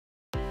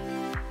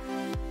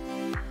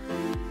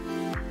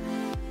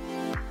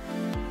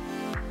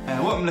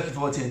I'm looking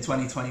forward to in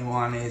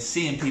 2021 is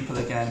seeing people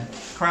again,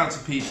 crowds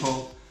of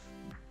people,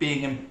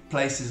 being in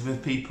places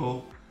with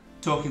people,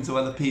 talking to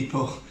other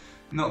people,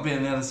 not being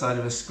on the other side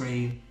of a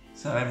screen.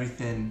 So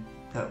everything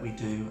that we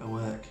do at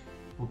work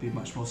will be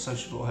much more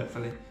sociable,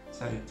 hopefully.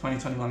 So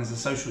 2021 is a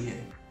social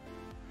year.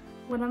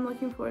 What I'm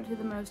looking forward to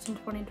the most in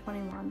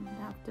 2021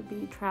 would have to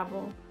be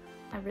travel.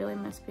 I really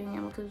miss being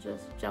able to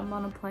just jump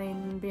on a plane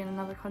and be in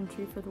another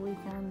country for the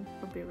weekend.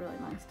 It would be really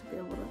nice to be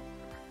able to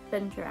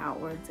venture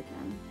outwards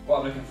again. What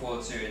I'm looking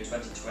forward to in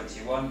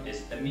 2021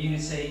 is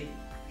immunity,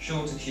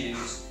 shorter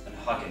queues and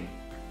hugging.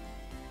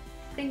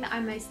 The thing that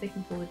I'm most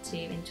looking forward to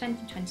in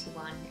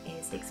 2021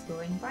 is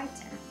exploring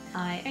Brighton.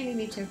 I only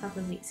moved here a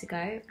couple of weeks ago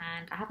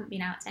and I haven't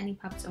been out to any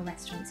pubs or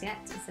restaurants yet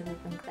as they've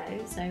all been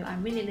closed, so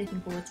I'm really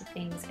looking forward to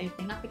things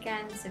opening up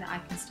again so that I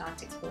can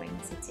start exploring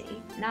the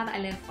city. Now that I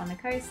live on the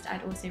coast,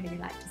 I'd also really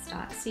like to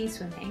start sea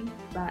swimming,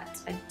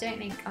 but I don't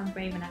think I'm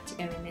brave enough to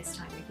go in this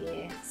time of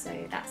year, so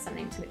that's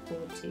something to look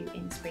forward to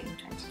in spring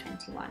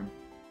 2021.